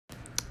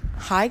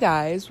Hi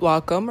guys,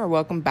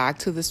 welcome back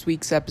to this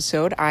week's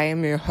episode. I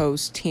am your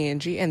host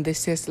Tangi, and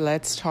this is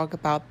Let's Talk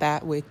About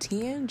That with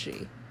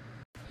Tangi.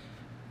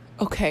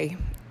 Okay,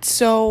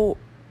 so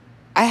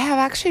I have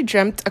actually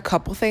dreamt a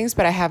couple things,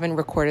 but I haven't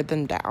recorded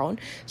them down.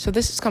 So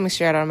this is coming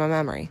straight out of my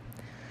memory.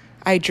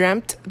 I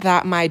dreamt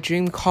that my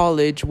dream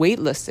college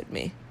waitlisted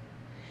me.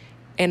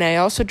 And I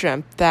also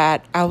dreamt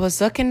that I was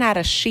looking at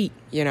a sheet,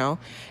 and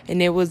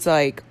it was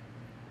like,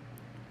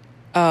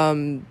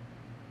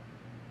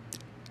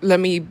 let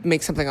me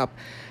make something up.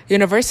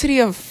 University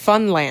of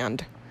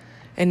Funland.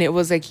 And it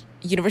was like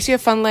University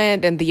of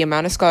Funland and the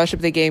amount of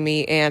scholarship they gave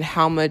me and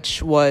how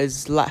much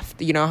was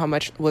left. How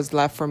much was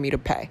left for me to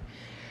pay.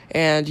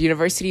 And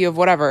University of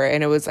whatever.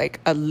 And it was like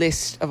a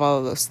list of all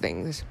of those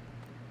things.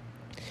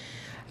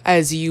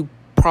 As you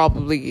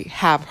probably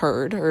have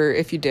heard, or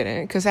if you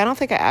didn't, because I don't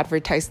think I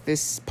advertised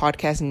this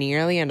podcast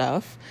nearly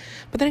enough.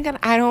 But then again,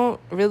 I don't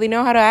really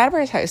know how to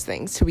advertise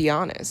things, to be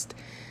honest.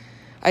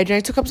 I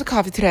drank 2 cups of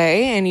coffee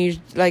today, and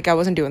I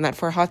wasn't doing that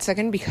for a hot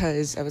second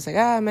because I was like,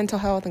 mental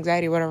health,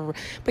 anxiety, whatever.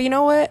 But you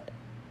know what?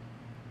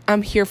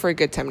 I'm here for a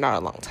good time,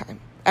 not a long time.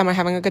 Am I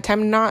having a good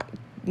time?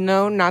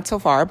 No, not so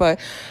far,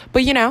 but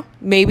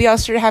maybe I'll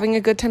start having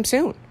a good time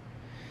soon.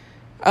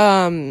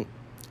 The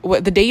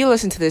day you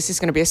listen to this is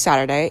going to be a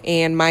Saturday,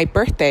 and my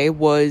birthday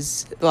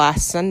was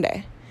last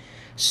Sunday.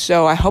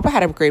 So I hope I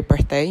had a great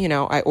birthday.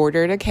 I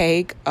ordered a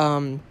cake.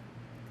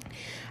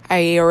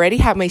 I already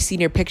have my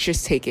senior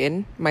pictures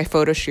taken, my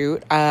photo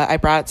shoot. I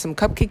brought some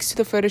cupcakes to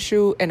the photo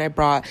shoot, and I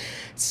brought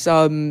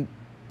some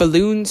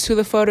balloons to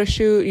the photo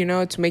shoot,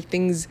 to make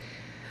things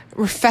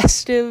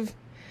festive.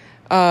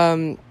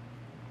 I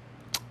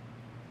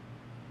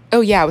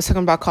was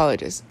talking about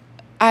colleges.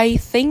 I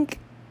think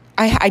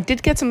I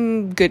did get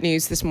some good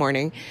news this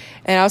morning,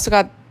 and I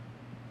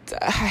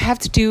have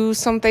to do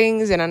some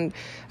things, and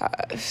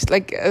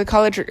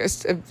college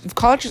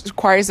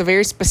requires a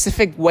very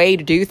specific way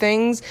to do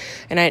things,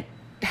 and I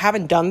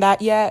haven't done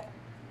that yet.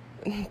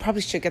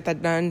 Probably should get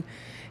that done.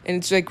 And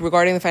it's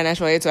regarding the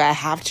financial aid, so I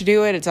have to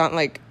do it. It's not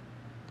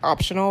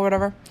optional or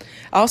whatever.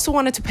 I also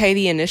wanted to pay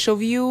the initial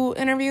view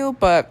interview,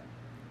 but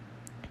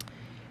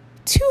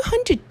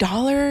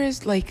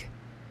 $200,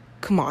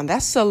 come on,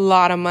 that's a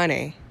lot of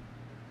money.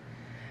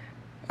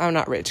 I'm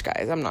not rich,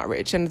 guys. I'm not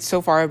rich. And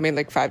so far, I've made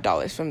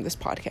 $5 from this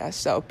podcast.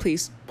 So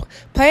please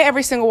play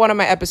every single one of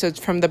my episodes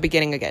from the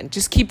beginning again.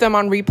 Just keep them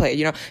on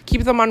replay,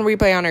 Keep them on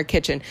replay on our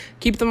kitchen.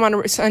 Keep them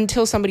on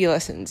until somebody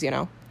listens,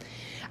 I'm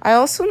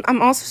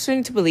also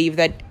starting to believe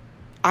that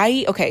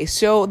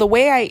so the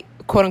way I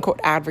quote unquote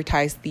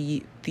advertise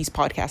these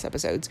podcast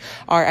episodes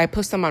are I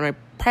post them on my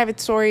private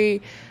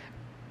story.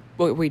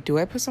 Wait, do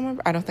I post them on?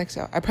 I don't think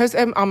so. I post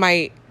them on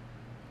my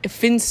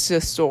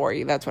Finsta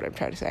story, that's what I'm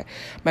trying to say,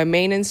 my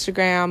main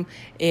Instagram,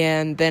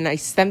 and then I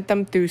sent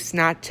them through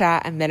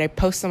Snapchat, and then I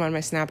post them on my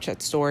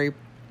Snapchat story.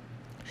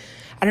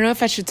 I don't know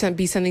if I should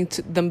be sending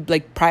to them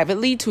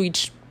privately to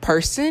each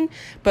person,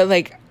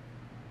 but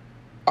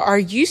are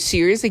you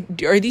serious?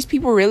 Are these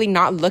people really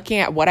not looking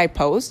at what I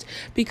post?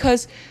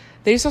 Because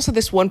there's also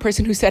this one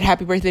person who said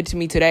happy birthday to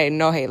me today, and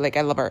no hate,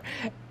 I love her,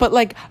 but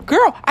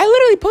girl, I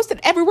literally posted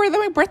everywhere that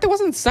my birthday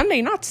was on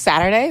Sunday, not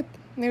Saturday.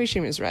 Maybe she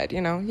misread,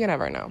 you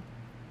never know.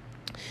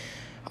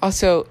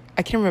 Also,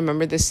 I can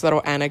remember this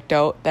little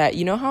anecdote that,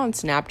 how on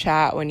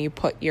Snapchat when you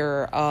put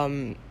your,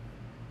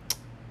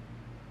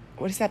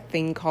 what is that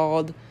thing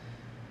called?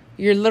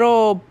 Your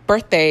little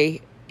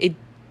birthday,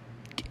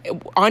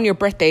 on your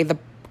birthday, the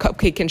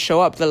cupcake can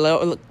show up, the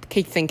little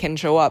cake thing can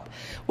show up.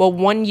 Well,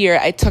 one year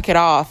I took it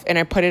off and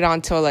I put it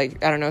on till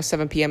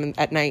 7 p.m.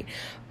 at night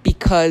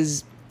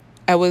because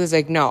I was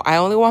no, I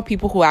only want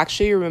people who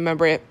actually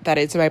remember that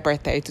it's my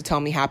birthday to tell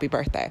me happy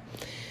birthday.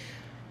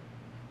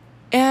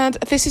 And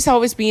this has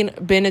always been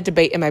a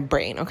debate in my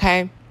brain,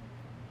 okay?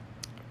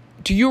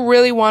 Do you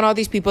really want all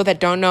these people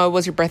that don't know it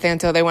was your birthday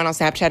until they went on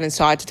Snapchat and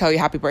saw it to tell you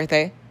happy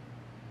birthday?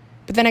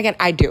 But then again,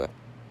 I do it.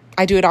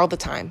 I do it all the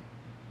time.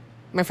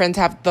 My friends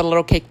have the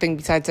little cake thing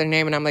besides their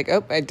name, and I'm I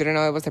didn't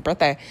know it was their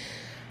birthday.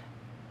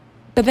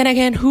 But then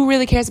again, who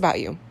really cares about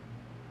you?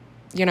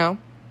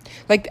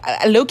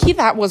 Low-key,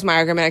 that was my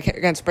argument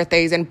against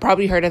birthdays, and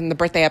probably heard it in the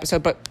birthday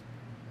episode, but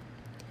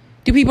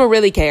do people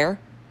really care?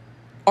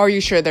 Are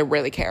you sure they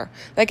really care?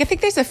 I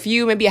think there's a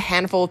few, maybe a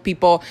handful of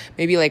people,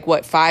 maybe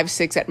 5,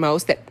 6 at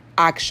most, that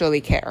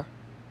actually care.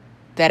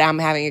 That I'm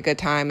having a good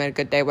time and a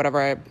good day,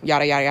 whatever,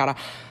 yada, yada, yada.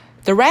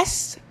 The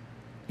rest,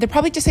 they're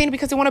probably just saying it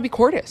because they want to be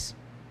courteous.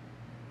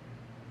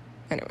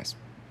 Anyways.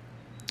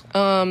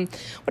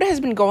 What has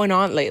been going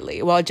on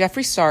lately? Well,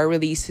 Jeffree Star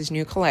released his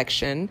new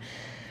collection.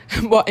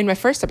 Well, in my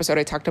first episode,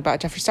 I talked about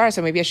Jeffree Star,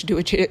 so maybe I should do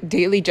a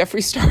daily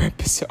Jeffree Star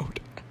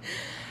episode.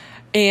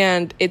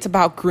 And it's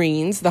about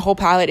greens. The whole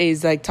palette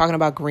is talking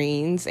about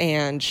greens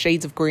and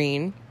shades of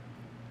green.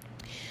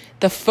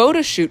 The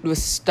photo shoot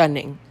was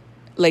stunning.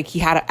 He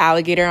had an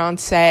alligator on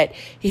set.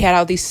 He had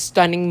all these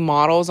stunning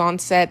models on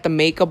set. The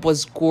makeup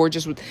was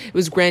gorgeous. It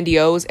was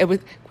grandiose. It was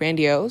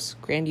grandiose.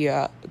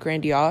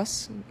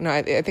 No,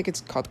 I think it's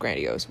called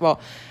grandiose.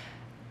 Well,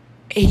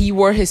 he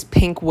wore his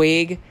pink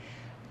wig.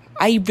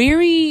 I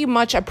very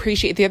much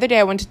appreciate, the other day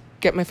I went to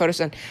get my photos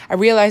done. I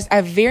realized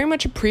I very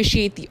much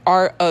appreciate the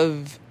art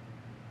of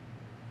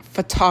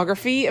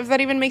photography, if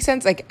that even makes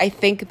sense. Like, I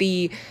think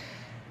the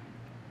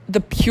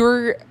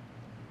pure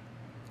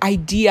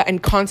idea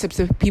and concepts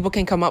that people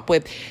can come up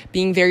with,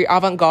 being very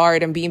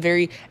avant-garde and being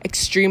very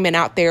extreme and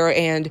out there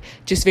and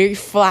just very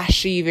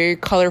flashy, very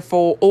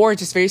colorful, or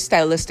just very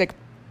stylistic,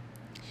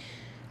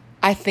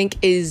 I think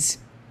is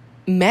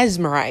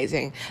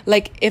mesmerizing.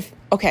 Like, if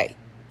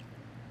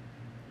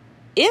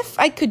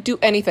I could do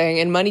anything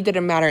and money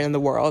didn't matter in the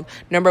world,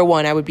 number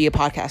one, I would be a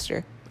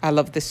podcaster. I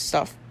love this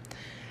stuff.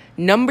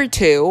 Number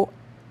two,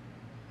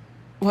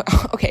 I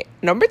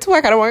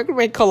kind of want to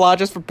make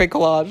collages for Pic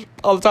Collage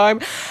all the time.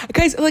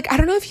 Guys, like, I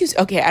don't know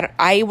if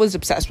I was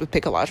obsessed with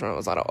Pic Collage when I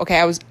was little. Okay,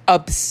 I was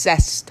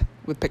obsessed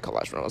with Pic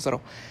Collage when I was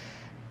little.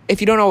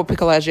 If you don't know what Pic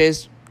Collage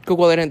is,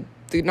 Google it, and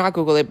not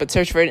Google it, but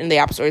search for it in the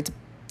App Store.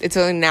 It's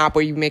an app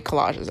where you make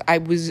collages. I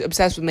was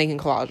obsessed with making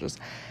collages.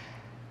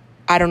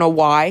 I don't know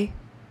why.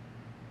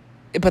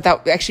 But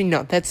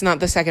that's not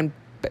the second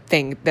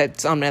thing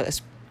that's on my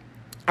list.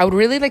 I would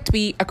really like to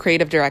be a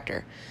creative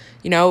director,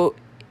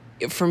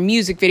 for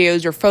music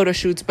videos or photo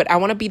shoots, but I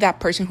want to be that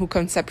person who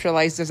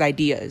conceptualizes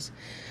ideas.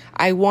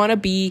 I want to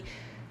be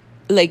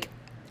like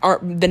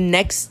the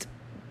next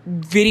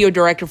video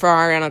director for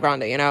Ariana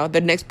Grande,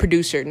 the next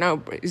producer.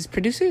 No, is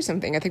producer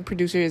something? I think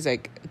producer is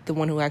like the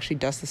one who actually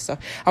does this stuff.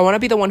 I want to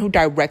be the one who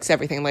directs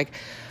everything, like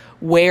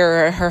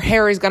where her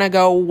hair is going to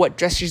go, what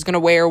dress she's going to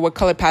wear, what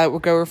color palette we're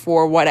going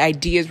for, what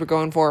ideas we're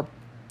going for.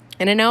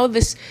 And I know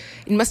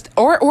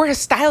or a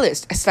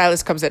stylist. A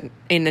stylist comes in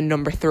at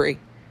number 3.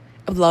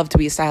 I would love to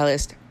be a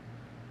stylist.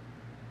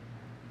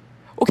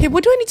 Okay,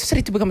 what do I need to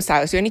study to become a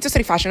stylist? Do I need to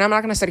study fashion? I'm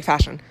not going to study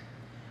fashion.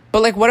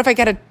 But like, what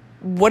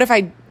if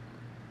I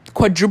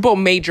quadruple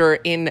major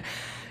in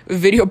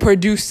video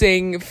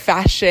producing,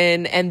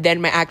 fashion, and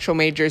then my actual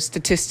major is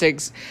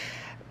statistics?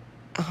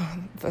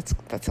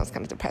 That sounds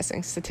kind of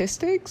depressing.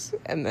 Statistics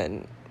and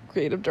then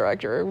creative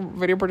director,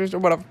 video producer,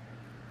 whatever.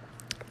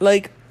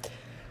 Like,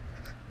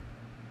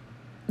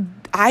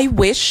 I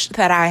wish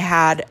that I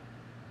had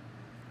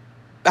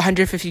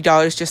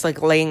 $150 just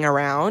like laying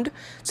around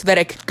so that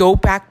I could go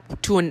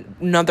back to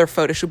another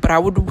photo shoot, but I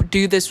would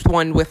do this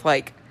one with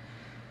like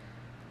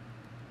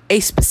a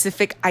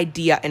specific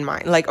idea in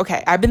mind. Like,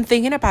 okay, I've been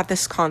thinking about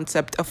this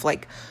concept of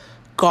like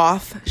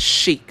goth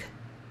chic.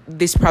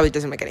 This probably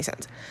doesn't make any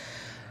sense.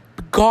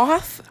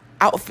 Goth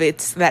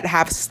outfits that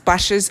have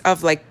splashes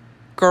of like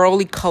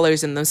girly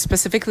colors in them,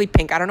 specifically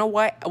pink. I don't know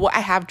what I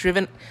have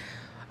driven.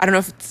 I don't know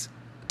if it's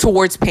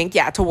towards pink.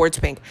 Yeah, towards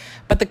pink.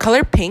 But the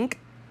color pink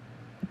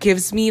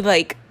gives me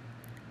like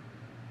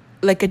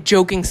a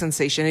joking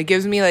sensation. It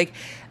gives me like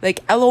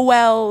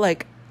LOL,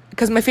 like,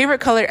 because my favorite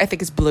color I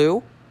think is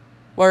blue,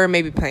 or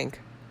maybe pink.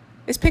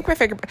 Is pink my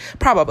favorite?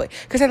 Probably,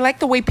 because I like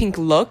the way pink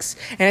looks,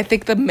 and I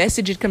think the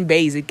message it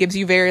conveys. It gives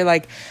you very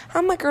like,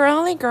 I'm a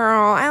girly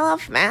girl. I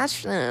love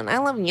fashion. I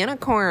love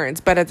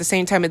unicorns. But at the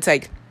same time, it's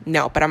like,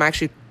 no, but I'm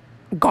actually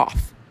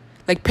goth.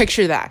 Like,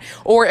 picture that.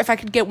 Or if I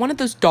could get one of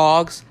those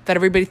dogs that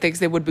everybody thinks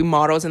they would be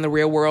models in the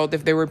real world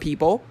if they were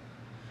people,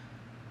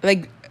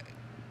 like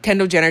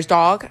Kendall Jenner's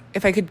dog.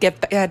 If I could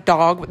get that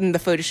dog in the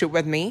photo shoot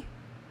with me,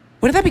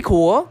 wouldn't that be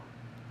cool?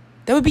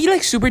 That would be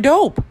like super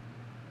dope.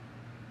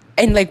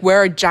 And like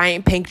wear a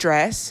giant pink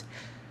dress.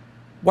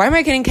 Why am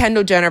I getting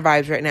Kendall Jenner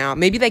vibes right now?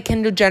 Maybe like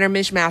Kendall Jenner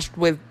mishmashed,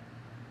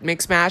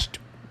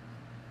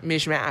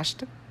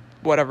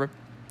 whatever,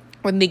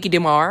 with Nicki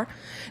DeMar.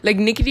 Like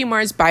Nicki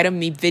DeMar's Bite of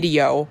Me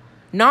video.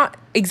 Not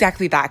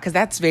exactly that, because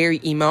that's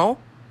very emo.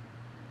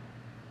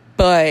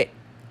 But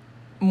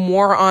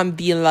more on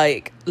the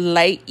like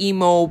light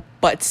emo,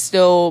 but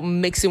still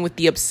mixing with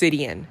the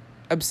obsidian.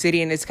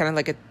 Obsidian is kind of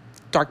like a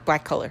dark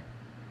black color.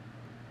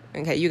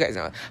 Okay, you guys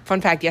know.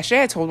 Fun fact,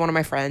 yesterday I told one of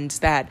my friends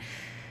that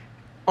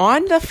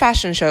on the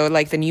fashion show,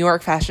 like the New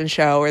York fashion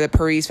show or the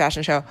Paris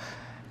fashion show,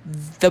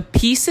 the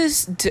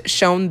pieces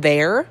shown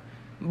there,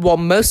 well,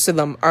 most of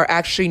them are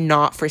actually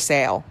not for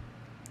sale.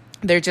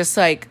 They're just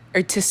like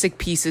artistic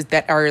pieces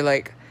that are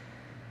like,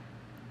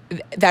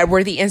 that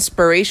were the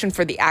inspiration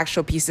for the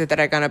actual pieces that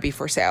are gonna be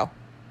for sale.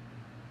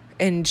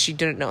 And she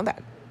didn't know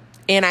that.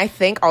 And I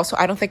think also,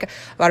 I don't think a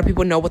lot of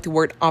people know what the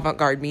word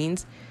avant-garde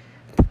means.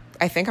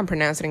 I think I'm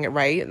pronouncing it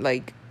right.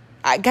 Like,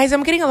 guys,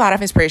 I'm getting a lot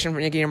of inspiration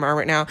from Nicki DeMar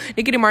right now.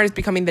 Nicki DeMar is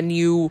becoming the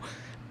new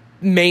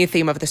main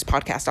theme of this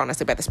podcast,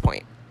 honestly, by this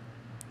point.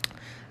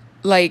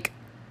 Like,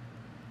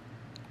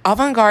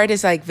 avant-garde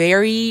is like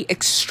very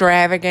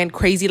extravagant,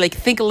 crazy. Like,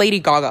 think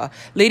Lady Gaga.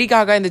 Lady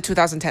Gaga in the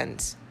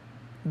 2010s.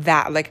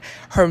 That, like,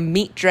 her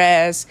meat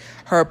dress,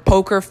 her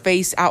poker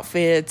face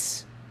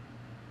outfits.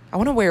 I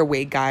want to wear a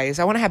wig, guys.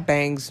 I want to have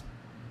bangs.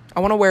 I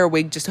want to wear a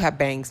wig just to have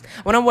bangs.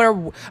 I want to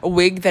wear a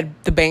wig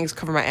that the bangs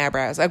cover my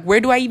eyebrows. Like, where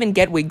do I even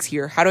get wigs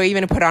here? How do I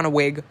even put on a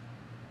wig?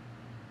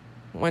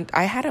 When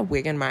I had a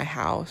wig in my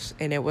house,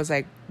 and it was,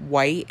 like,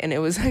 white, and it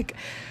was, like...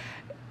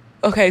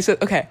 Okay.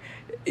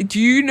 Do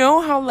you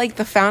know how, like,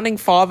 the founding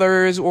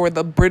fathers or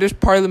the British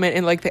Parliament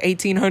in, like, the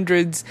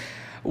 1800s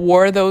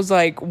wore those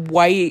like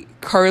white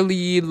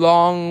curly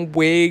long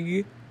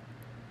wig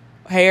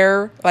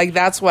hair. Like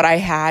that's what I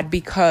had,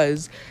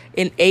 because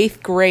in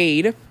 8th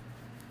grade,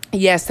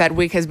 yes, that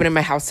wig has been in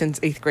my house since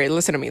 8th grade.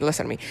 Listen to me.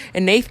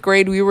 In 8th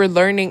grade, we were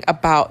learning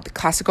about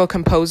classical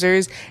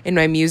composers in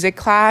my music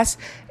class.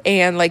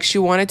 And like she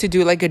wanted to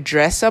do like a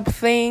dress up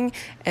thing.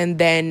 And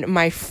then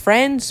my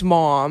friend's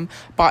mom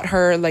bought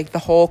her like the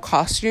whole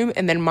costume.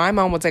 And then my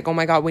mom was like, oh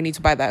my God, we need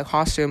to buy that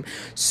costume.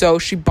 So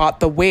she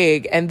bought the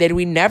wig. And then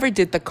we never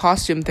did the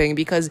costume thing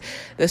because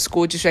the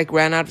school just like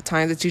ran out of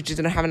time. The teachers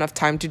didn't have enough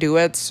time to do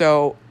it.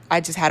 So I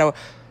just had a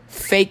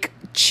fake,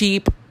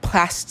 cheap,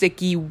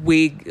 plasticky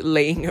wig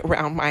laying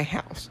around my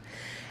house.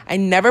 I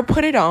never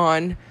put it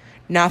on.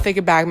 Now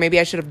thinking back, maybe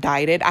I should have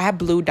dyed it. I have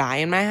blue dye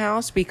in my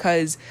house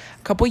because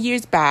a couple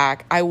years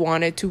back, I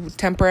wanted to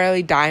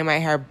temporarily dye my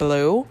hair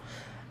blue.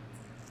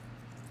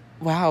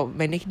 Wow,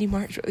 my Nicki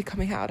March is really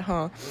coming out,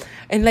 huh?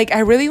 And like, I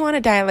really want to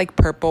dye it like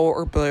purple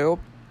or blue.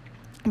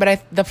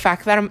 But the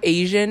fact that I'm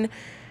Asian,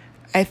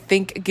 I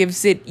think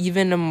gives it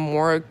even a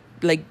more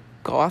like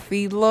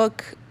gothy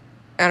look.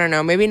 I don't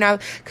know, maybe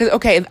not, because,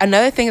 okay,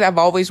 another thing that I've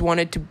always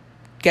wanted to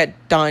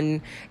get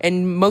done,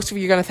 and most of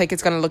you are going to think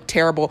it's going to look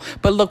terrible,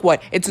 but look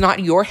what, it's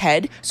not your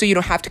head, so you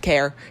don't have to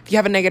care. If you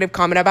have a negative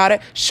comment about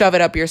it, shove it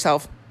up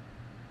yourself.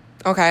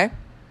 Okay,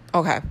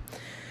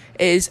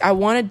 is I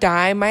want to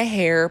dye my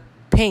hair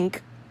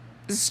pink,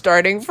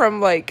 starting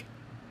from, like,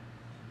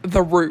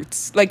 the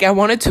roots. Like, I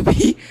want it to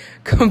be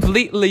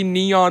completely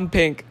neon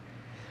pink,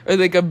 or,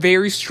 like, a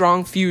very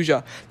strong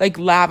fuchsia, like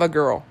Lava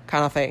Girl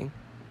kind of thing.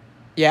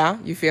 Yeah,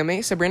 you feel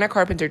me? Sabrina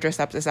Carpenter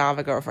dressed up as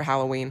Lava Girl for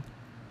Halloween.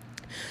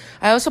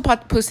 I also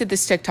posted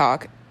this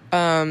TikTok,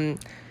 and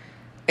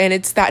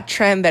it's that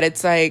trend that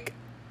it's like,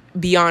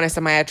 be honest,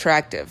 am I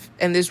attractive?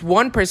 And this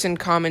one person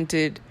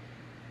commented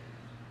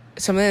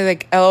something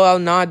like, LOL,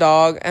 nah,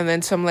 dog, and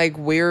then some like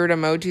weird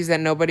emojis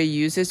that nobody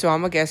uses, so I'm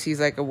gonna guess he's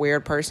like a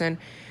weird person.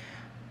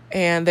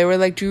 And they were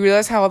like, do you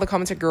realize how all the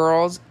comments are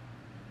girls?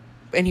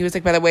 And he was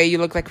like, by the way, you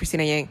look like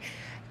Christina Yang.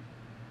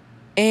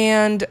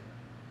 And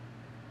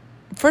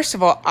first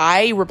of all,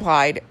 I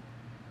replied,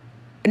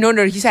 no,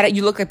 he said,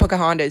 you look like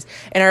Pocahontas.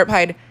 And I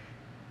replied,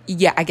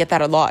 yeah, I get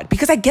that a lot.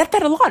 Because I get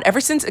that a lot. Ever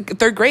since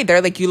 3rd grade,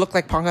 they're like, you look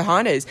like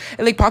Pocahontas.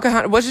 And like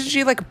Pocahontas, wasn't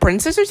she like a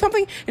princess or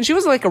something? And she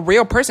was like a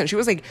real person. She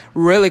was like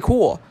really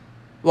cool.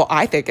 Well,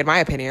 I think, in my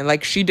opinion,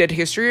 like she did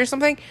history or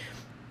something.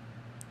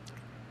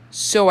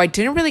 So I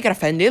didn't really get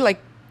offended. Like,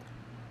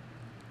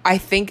 I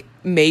think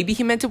maybe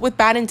he meant it with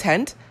bad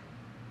intent.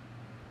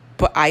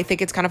 But I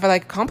think it's kind of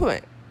like a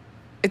compliment.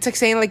 It's like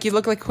saying, like, you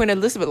look like Queen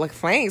Elizabeth. Like,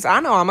 thanks.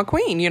 I know I'm a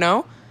queen, you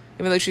know?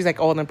 Even though she's,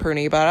 like, old and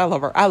pruny. But I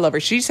love her.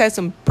 She says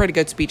some pretty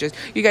good speeches.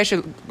 You guys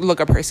should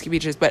look up her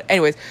speeches. But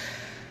anyways,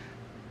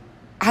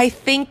 I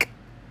think...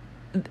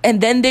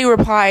 And then they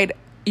replied,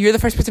 you're the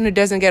first person who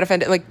doesn't get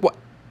offended. Like, what?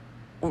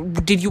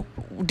 Did you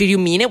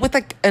mean it with,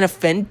 like, an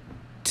offend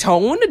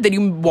tone? Did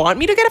you want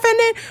me to get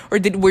offended? Or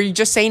were you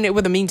just saying it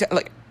with a mean tone?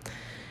 Like,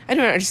 I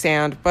don't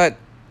understand. But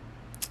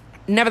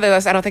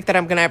nevertheless, I don't think that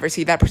I'm going to ever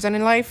see that person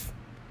in life.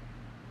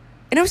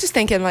 And I was just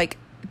thinking, like,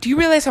 do you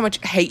realize how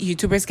much hate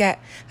YouTubers get?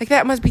 Like,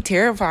 that must be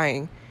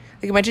terrifying.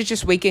 Like, imagine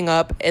just waking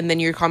up and then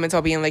your comments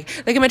all being like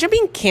imagine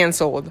being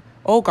canceled.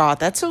 Oh, God,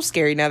 that's so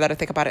scary now that I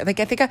think about it. Like,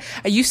 I think I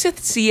used to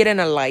see it in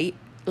a light.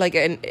 Like,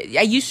 and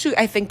I used to,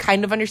 I think,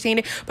 kind of understand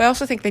it. But I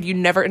also think that you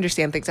never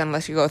understand things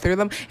unless you go through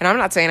them. And I'm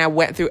not saying I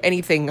went through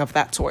anything of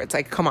that sort. It's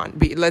like, come on,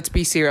 let's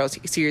be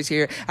serious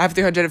here. I have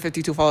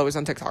 352 followers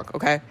on TikTok,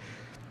 okay?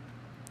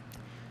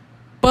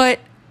 But...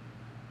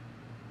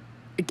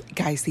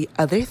 guys, the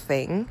other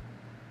thing,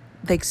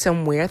 like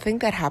some weird thing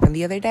that happened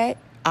the other day,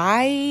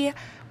 I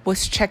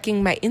was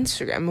checking my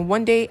Instagram, and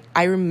one day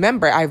I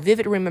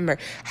vividly remember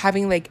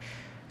having like,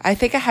 I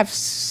think I have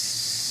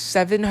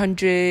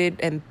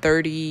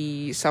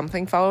 730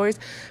 something followers,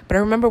 but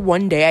I remember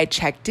one day I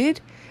checked it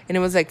and it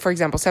was like, for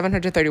example,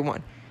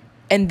 731.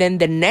 And then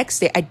the next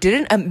day I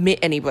didn't admit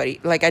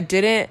anybody, like I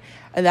didn't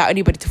allow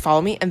anybody to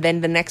follow me, and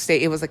then the next day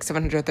it was like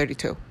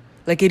 732.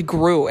 Like, it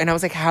grew. And I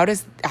was like, how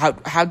did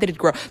it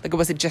grow? Like,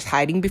 was it just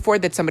hiding before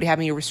that somebody had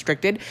me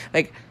restricted?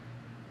 Like,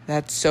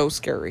 that's so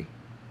scary.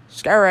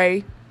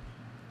 Scary.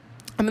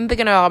 I've been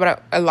thinking a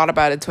lot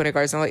about it, Tony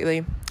Garza,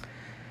 lately.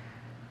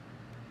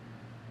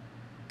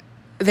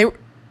 I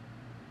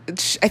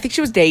think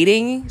she was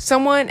dating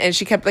someone, and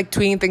she kept, like,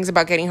 tweeting things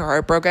about getting her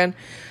heart broken.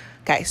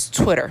 Guys,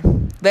 Twitter.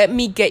 Let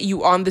me get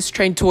you on this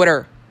train,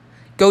 Twitter.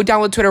 Go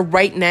download Twitter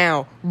right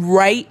now.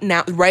 Right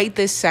now. Right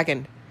this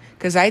second.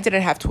 Because I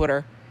didn't have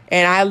Twitter.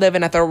 And I live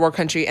in a third world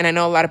country, and I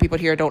know a lot of people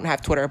here don't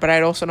have Twitter, but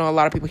I also know a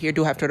lot of people here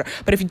do have Twitter.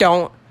 But if you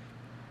don't,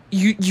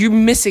 you're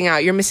missing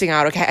out. You're missing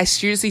out, okay? I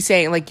seriously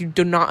saying, like, you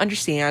do not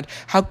understand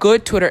how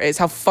good Twitter is,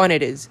 how fun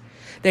it is.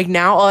 Like,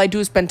 now all I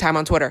do is spend time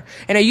on Twitter.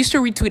 And I used to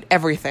retweet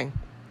everything.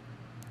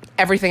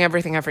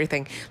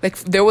 Everything. Like,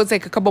 there was,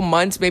 like, a couple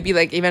months, maybe,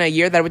 like, even a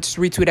year that I would just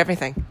retweet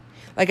everything.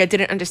 Like, I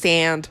didn't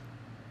understand.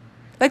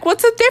 Like,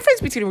 what's the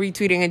difference between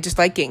retweeting and just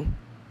liking?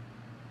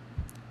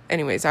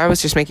 Anyways, I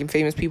was just making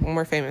famous people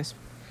more famous.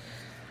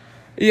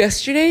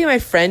 Yesterday, my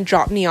friend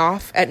dropped me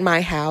off at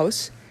my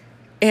house,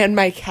 and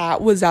my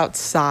cat was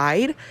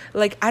outside.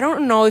 Like, I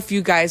don't know if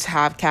you guys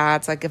have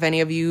cats, like if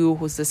any of you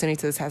who's listening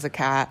to this has a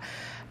cat,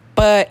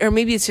 or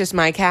maybe it's just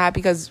my cat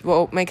because,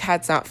 well, my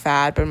cat's not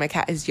fat, but my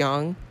cat is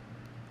young.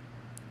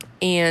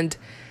 And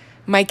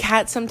my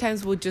cat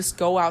sometimes will just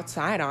go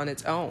outside on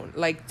its own,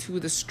 like to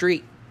the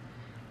street,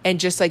 and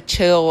just like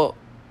chill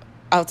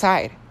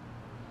outside.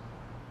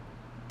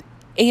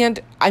 And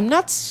I'm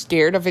not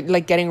scared of it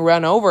like getting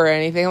run over or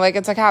anything. Like,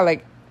 it's a cat,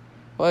 like,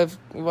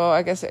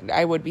 I guess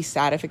I would be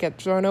sad if it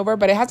gets run over,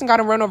 but it hasn't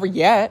gotten run over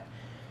yet.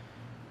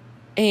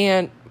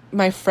 And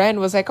my friend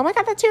was like, oh my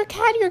God, that's your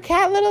cat. Your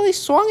cat literally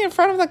swung in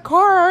front of the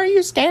car. Are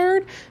you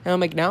scared? And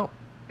I'm like, no,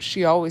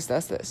 she always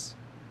does this.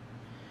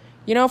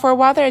 You know, for a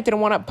while there, I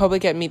didn't want to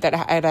publicly admit that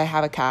I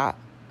have a cat.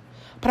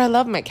 But I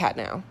love my cat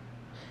now.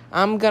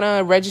 I'm going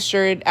to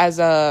register it as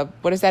a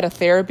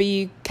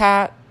therapy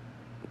cat?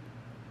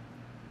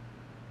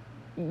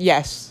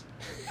 Yes.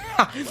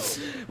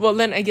 Well,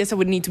 then I guess I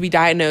would need to be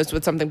diagnosed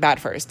with something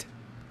bad first,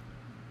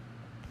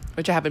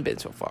 which I haven't been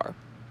so far.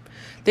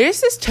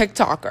 There's this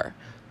TikToker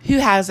who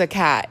has a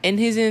cat, and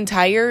his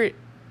entire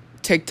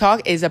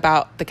TikTok is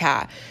about the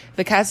cat.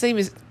 The cat's name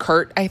is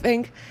Kurt, I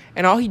think,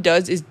 and all he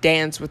does is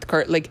dance with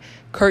Kurt. Like,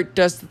 Kurt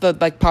does the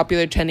like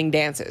popular trending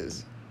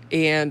dances,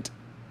 and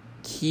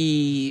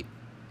he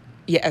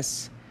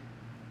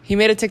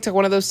made a TikTok,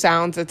 one of those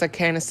sounds that's like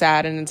kind of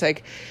sad, and it's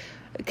like,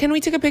 can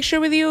we take a picture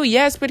with you?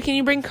 Yes, but can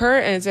you bring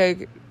Kurt? And it's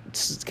like,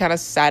 it's kind of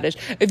saddish.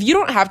 If you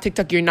don't have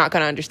TikTok, you're not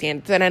going to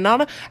understand it. And I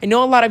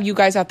know a lot of you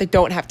guys out there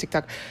don't have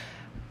TikTok.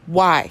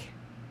 Why?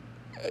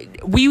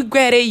 We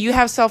get it. You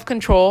have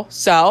self-control.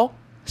 No.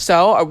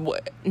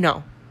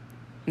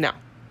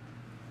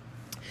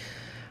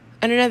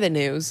 And in other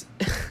news,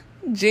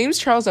 James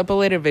Charles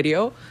uploaded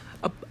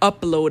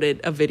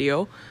a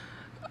video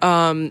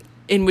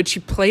in which he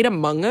played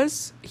Among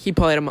Us.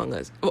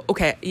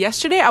 Okay,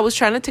 yesterday I was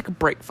trying to take a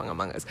break from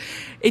Among Us.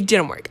 It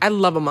didn't work. I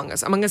love Among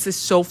Us. Among Us is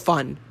so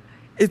fun.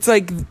 It's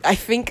like, I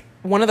think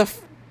one of the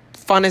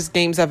funnest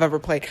games I've ever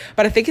played.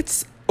 But I think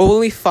it's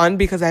only fun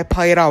because I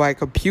play it on my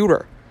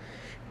computer.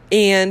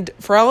 And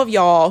for all of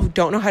y'all who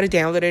don't know how to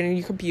download it on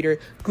your computer,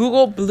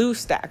 Google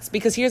BlueStacks.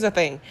 Because here's the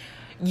thing.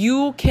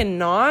 You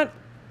cannot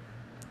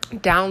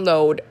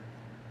download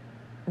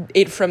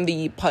it from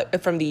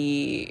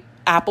the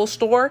Apple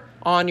Store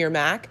on your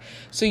Mac.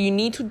 So you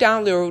need to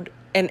download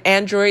an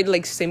Android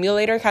like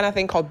simulator kind of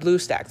thing called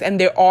BlueStacks. And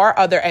there are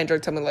other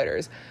Android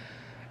simulators.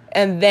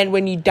 And then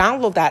when you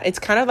download that, it's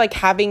kind of like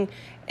having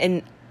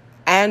an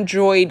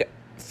Android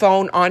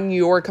phone on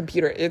your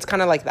computer. It's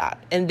kind of like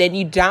that. And then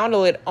you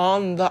download it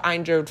on the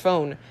Android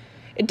phone.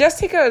 It does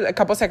take a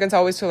couple seconds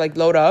always to like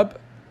load up.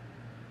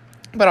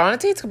 But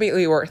honestly, it's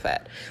completely worth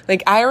it.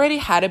 Like, I already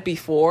had it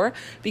before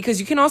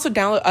because you can also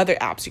download other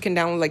apps. You can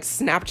download like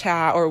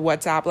Snapchat or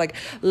WhatsApp. Like,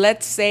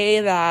 let's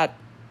say that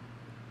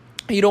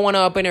you don't want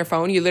to open your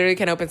phone. You literally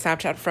can open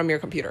Snapchat from your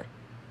computer.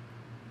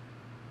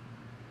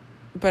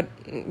 But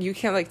you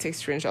can't like take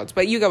screenshots.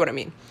 But you get what I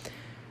mean.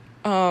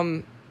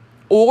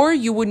 Or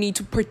you would need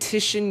to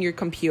partition your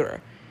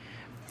computer.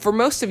 For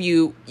most of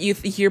you, you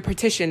hear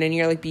partition and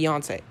you're like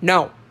Beyonce.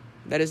 No,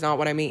 that is not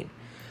what I mean.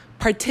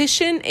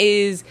 Partition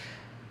is...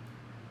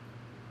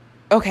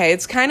 okay,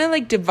 it's kind of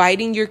like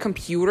dividing your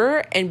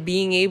computer and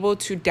being able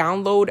to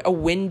download a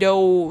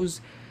Windows,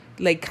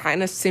 like,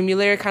 kind of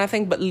simulator kind of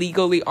thing, but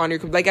legally on your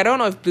computer. Like, I don't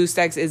know if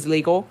BlueStacks is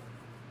legal.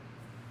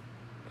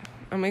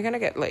 Am I going to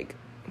get, like,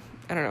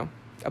 I don't know,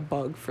 a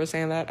bug for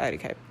saying that?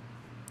 Okay.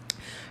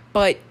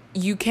 But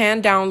you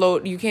can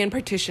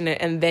partition it,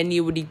 and then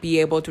you would be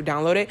able to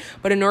download it.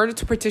 But in order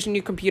to partition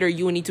your computer,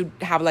 you would need to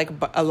have, like,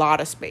 a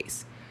lot of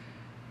space.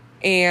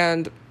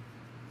 And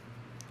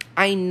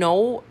I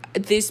know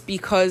this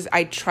because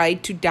I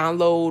tried to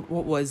download,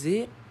 what was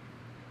it?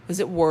 Was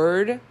it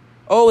Word?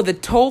 Oh, the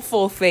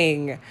TOEFL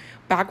thing.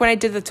 Back when I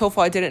did the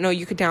TOEFL, I didn't know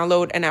you could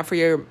download an app for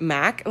your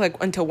Mac, like,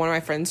 until one of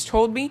my friends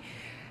told me.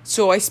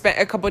 So I spent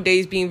a couple of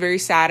days being very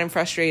sad and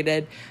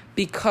frustrated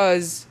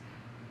because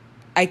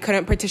I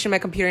couldn't partition my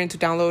computer into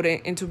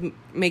downloading, into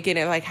making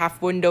it like half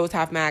Windows,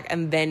 half Mac,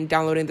 and then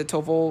downloading the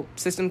TOEFL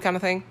system kind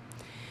of thing.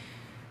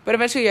 But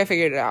eventually I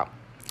figured it out.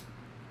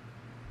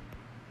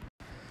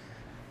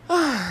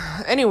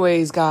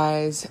 Anyways,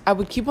 guys, I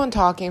would keep on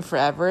talking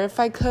forever if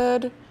I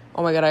could.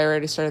 Oh my God, I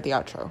already started the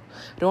outro.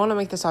 I don't want to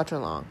make this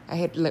outro long. I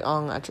hate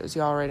long outros,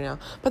 you already know.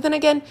 But then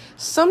again,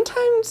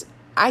 sometimes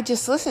I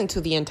just listen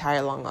to the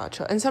entire long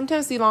outro. And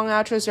sometimes the long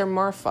outros are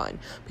more fun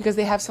because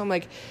they have some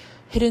like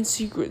hidden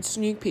secrets,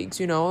 sneak peeks,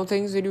 you know,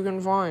 things that you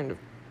can find.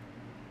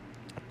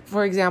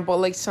 For example,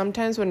 like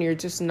sometimes when you're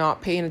just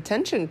not paying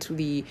attention to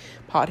the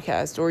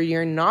podcast or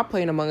you're not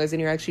playing Among Us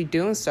and you're actually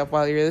doing stuff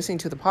while you're listening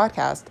to the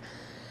podcast,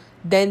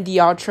 then the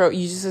outro,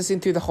 you just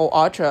listen through the whole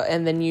outro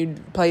and then you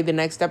play the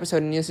next episode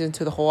and you listen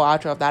to the whole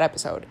outro of that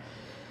episode.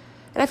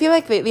 And I feel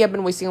like lately I've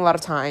been wasting a lot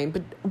of time,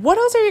 but what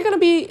else are you going to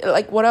be,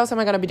 like, what else am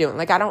I going to be doing?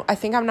 Like, I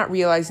think I'm not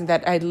realizing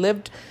that I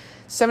lived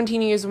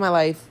 17 years of my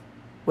life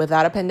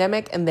without a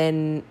pandemic, and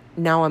then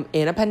now I'm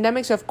in a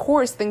pandemic. So of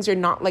course things are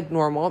not like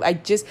normal. I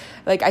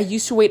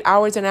used to wait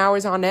hours and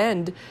hours on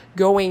end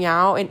going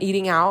out and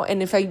eating out.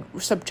 And if I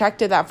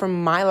subtracted that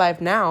from my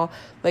life now,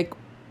 like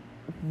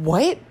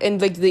what?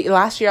 And like the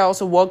last year I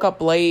also woke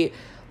up late,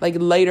 like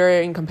later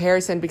in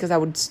comparison, because I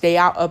would stay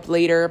out up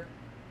later.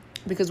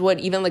 Because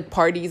even like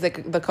parties,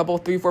 like the couple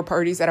 3-4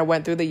 parties that I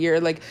went through the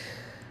year, like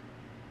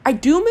I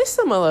do miss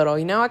them a little,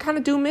 I kind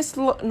of do miss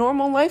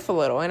normal life a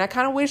little. And I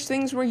kind of wish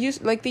things were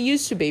like they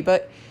used to be,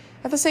 but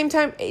at the same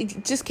time,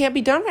 it just can't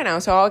be done right now.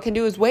 So all I can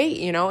do is wait,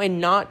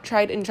 and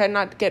try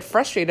not to get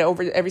frustrated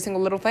over every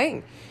single little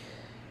thing.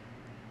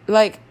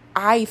 Like,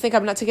 I think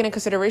I'm not taking into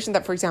consideration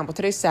that, for example,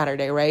 today's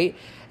Saturday, right?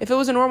 If it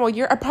was a normal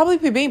year, I'd probably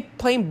be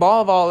playing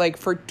volleyball like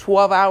for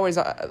 12 hours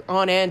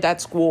on end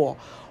at school.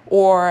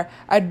 Or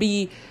I'd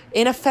be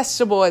in a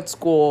festival at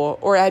school,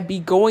 or I'd be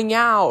going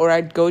out, or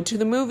I'd go to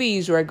the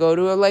movies, or I'd go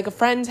to a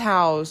friend's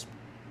house,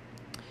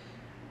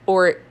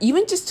 or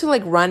even just to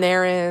like run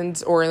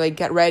errands or like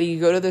get ready,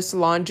 go to the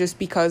salon, just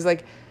because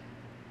like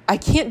I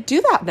can't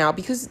do that now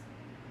because,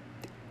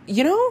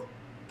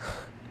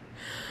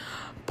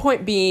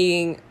 point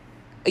being,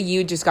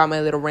 you just got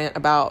my little rant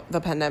about the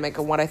pandemic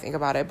and what I think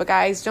about it. But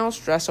guys, don't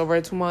stress over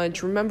it too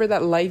much. Remember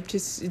that life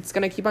it's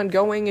going to keep on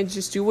going, and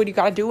just do what you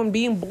got to do. And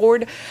being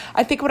bored,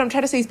 I think what I'm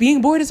trying to say is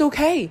being bored is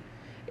okay.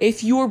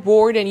 If you're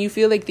bored and you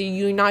feel like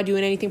you're not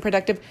doing anything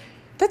productive,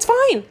 that's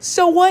fine.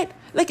 So what?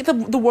 Like the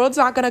world's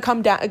not going to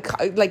come down,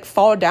 like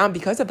fall down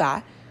because of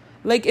that.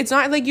 Like it's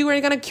not like you are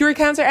going to cure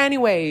cancer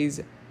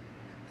anyways.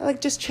 Like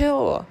just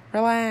chill,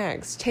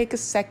 relax, take a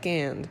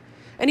second.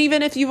 And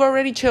even if you've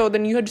already chilled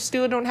and you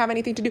still don't have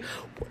anything to do,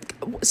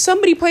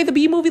 somebody played the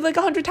B movie like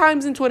 100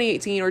 times in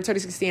 2018 or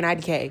 2016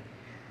 IDK.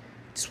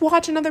 Just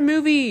watch another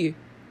movie.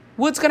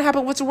 What's going to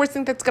happen? What's the worst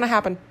thing that's going to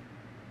happen?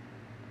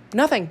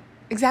 Nothing.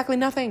 Exactly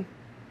nothing.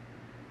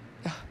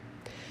 Ugh.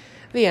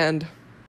 The end.